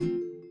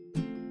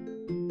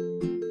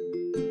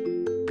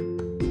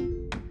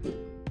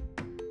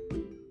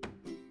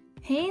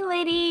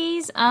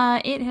ladies.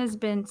 It has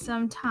been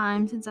some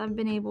time since I've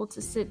been able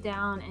to sit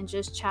down and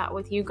just chat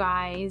with you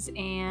guys,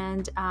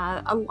 and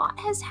a lot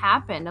has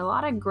happened. A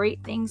lot of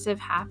great things have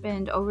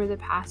happened over the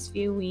past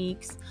few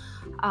weeks.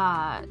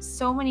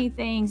 So many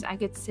things I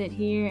could sit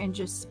here and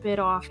just spit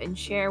off and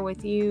share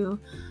with you.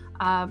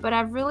 But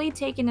I've really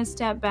taken a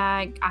step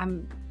back.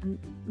 I'm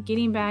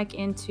getting back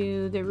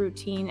into the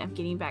routine of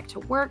getting back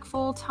to work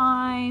full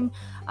time.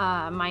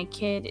 My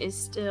kid is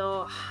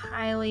still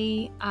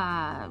highly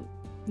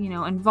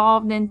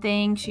involved in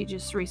things. She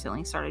just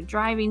recently started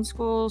driving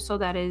school, so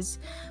that is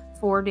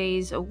 4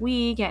 days a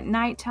week at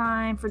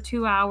nighttime for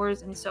 2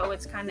 hours, and so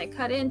it's kind of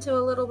cut into a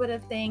little bit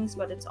of things,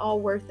 but it's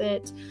all worth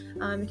it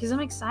because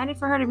I'm excited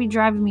for her to be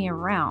driving me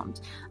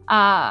around.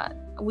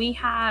 We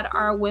had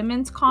our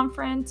women's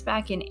conference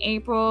back in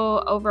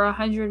April. Over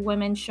 100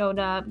 women showed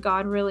up.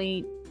 God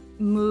really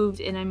moved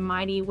in a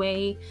mighty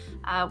way.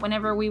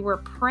 Whenever we were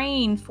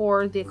praying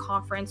for the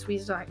conference, we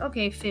was like,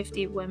 okay,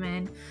 50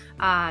 women.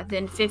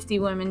 Then 50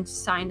 women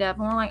signed up,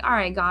 and we're like, all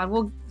right, God,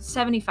 we'll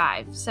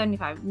 75.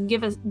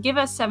 Give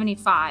us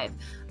 75.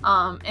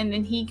 And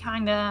then he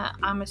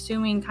I'm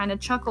assuming,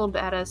 chuckled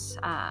at us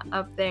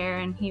up there,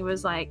 and he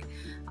was like,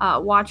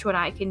 watch what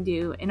I can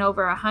do. And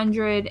over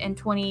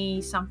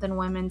 120 something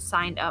women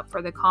signed up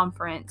for the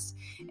conference.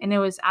 And it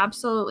was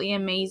absolutely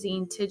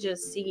amazing to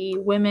just see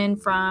women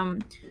from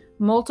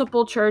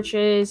multiple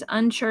churches,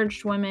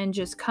 unchurched women,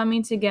 just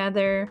coming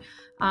together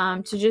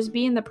to just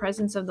be in the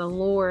presence of the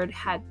Lord.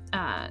 Had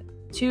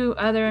two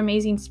other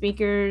amazing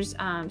speakers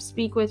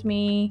speak with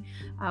me.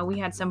 We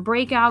had some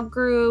breakout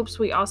groups.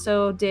 We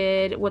also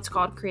did what's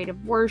called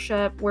creative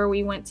worship, where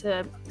we went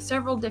to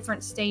several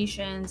different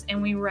stations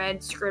and we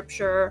read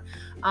scripture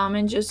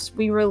and just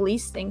we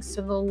released things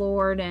to the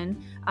Lord, and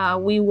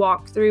we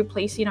walked through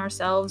placing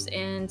ourselves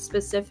in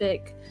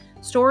specific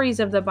stories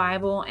of the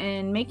Bible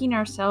and making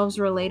ourselves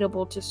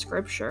relatable to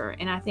scripture.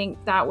 And I think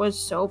that was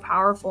so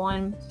powerful,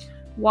 and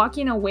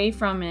walking away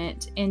from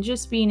it and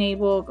just being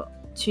able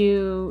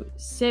to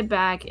sit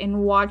back and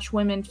watch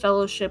women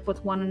fellowship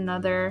with one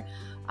another,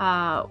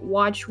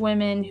 watch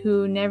women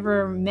who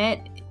never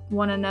met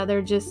one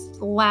another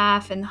just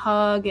laugh and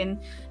hug and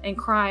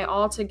cry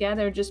all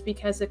together, just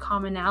because the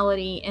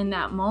commonality in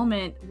that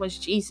moment was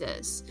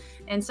Jesus.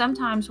 And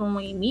sometimes when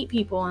we meet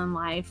people in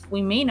life,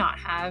 we may not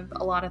have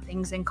a lot of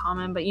things in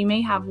common, but you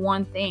may have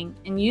one thing,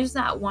 and use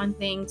that one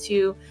thing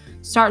to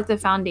start the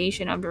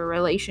foundation of your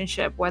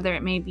relationship, whether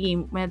it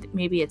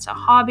maybe it's a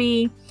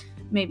hobby,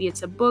 maybe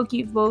it's a book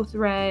you've both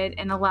read,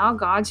 and allow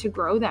God to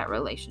grow that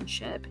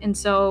relationship. And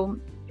so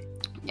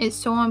it's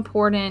so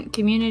important.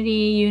 Community,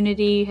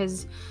 unity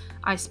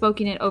I've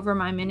spoken it over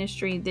my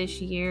ministry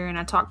this year, and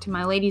I talked to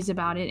my ladies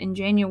about it in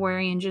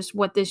January and just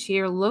what this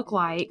year looked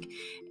like.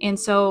 And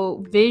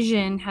so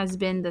vision has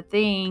been the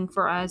thing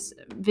for us,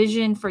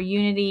 vision for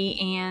unity.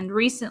 And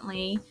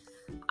recently,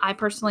 I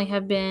personally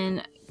have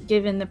been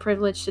given the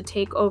privilege to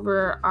take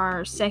over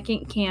our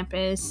second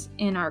campus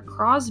in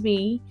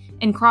Crosby,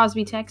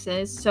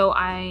 Texas. So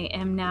I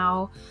am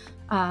now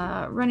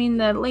running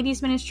the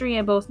ladies ministry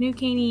at both New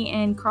Caney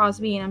and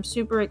Crosby, and I'm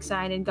super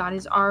excited. God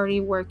is already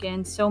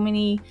working. So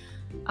many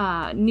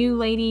new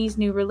ladies,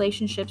 new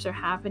relationships are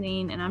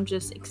happening, and I'm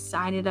just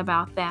excited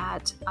about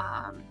that.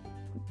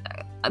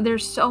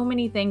 There's so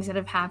many things that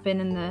have happened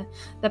in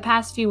the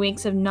past few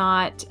weeks of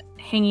not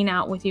hanging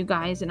out with you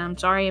guys, and I'm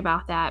sorry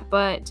about that,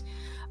 but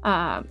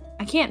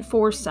I can't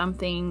force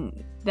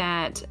something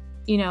that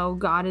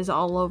God is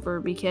all over,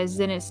 because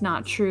then it's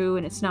not true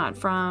and it's not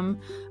from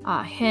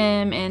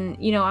him.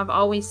 And I've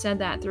always said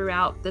that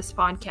throughout this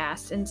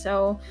podcast. And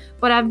so,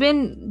 but I've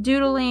been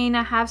doodling.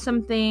 I have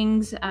some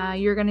things.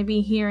 You're going to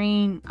be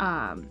hearing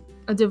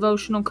a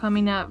devotional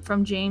coming up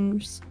from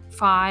James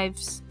 5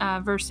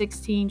 verse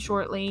 16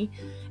 shortly,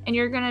 and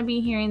you're going to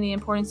be hearing the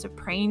importance of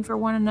praying for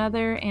one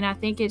another. And I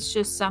think it's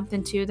just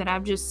something too that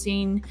I've just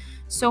seen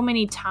so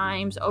many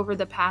times over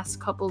the past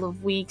couple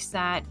of weeks,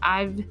 that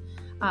I've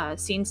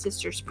seen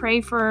sisters pray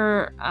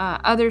for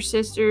other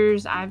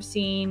sisters. I've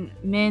seen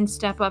men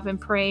step up and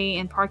pray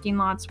in parking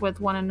lots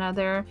with one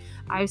another.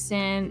 I've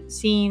seen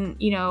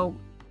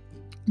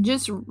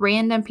just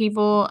random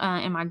people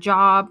in my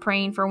job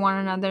praying for one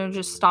another,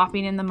 just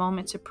stopping in the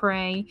moment to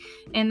pray.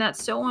 And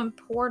that's so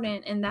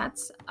important. And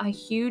that's a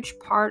huge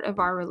part of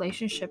our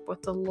relationship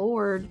with the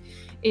Lord,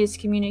 is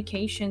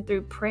communication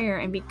through prayer.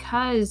 And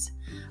because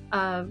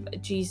of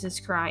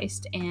Jesus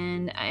Christ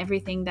and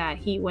everything that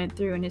he went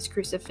through in his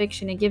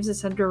crucifixion, it gives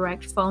us a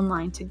direct phone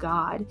line to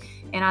God.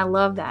 And I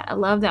love that. I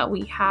love that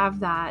we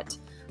have that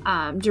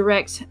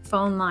direct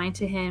phone line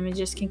to him and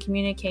just can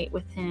communicate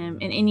with him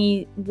in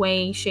any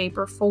way, shape,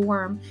 or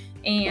form.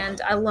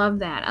 And I love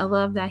that. I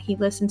love that he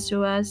listens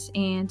to us.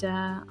 And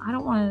I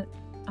don't want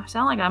to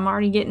sound like I'm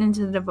already getting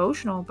into the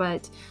devotional,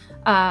 but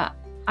I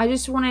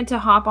just wanted to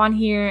hop on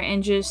here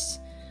and just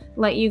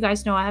let you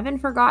guys know I haven't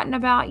forgotten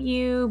about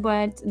you,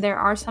 but there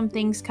are some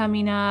things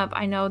coming up.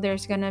 I know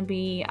there's going to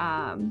be,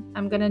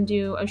 I'm going to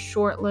do a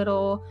short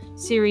little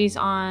series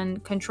on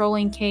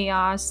controlling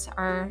chaos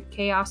or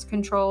chaos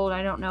controlled.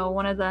 I don't know.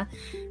 One of the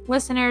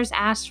listeners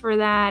asked for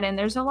that, and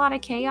there's a lot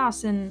of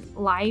chaos in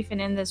life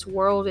and in this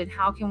world, and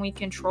how can we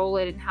control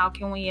it, and how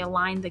can we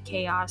align the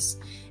chaos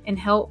and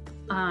help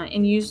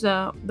and use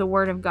the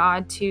word of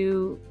God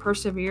to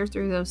persevere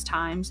through those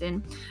times.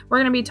 And we're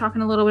going to be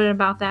talking a little bit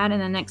about that in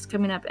the next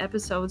coming up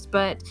episodes.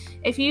 But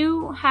if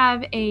you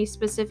have a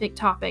specific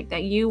topic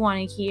that you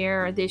want to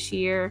hear this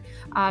year,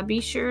 be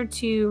sure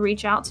to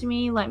reach out to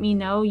me. Let me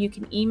know. You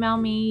can email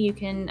me. You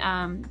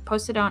can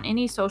post it on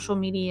any social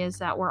medias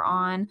that we're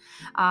on.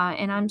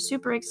 And I'm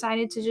super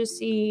excited to just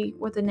see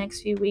what the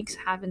next few weeks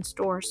have in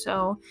store.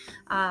 So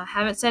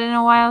haven't said it in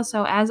a while.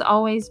 So as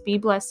always, be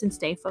blessed and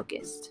stay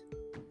focused.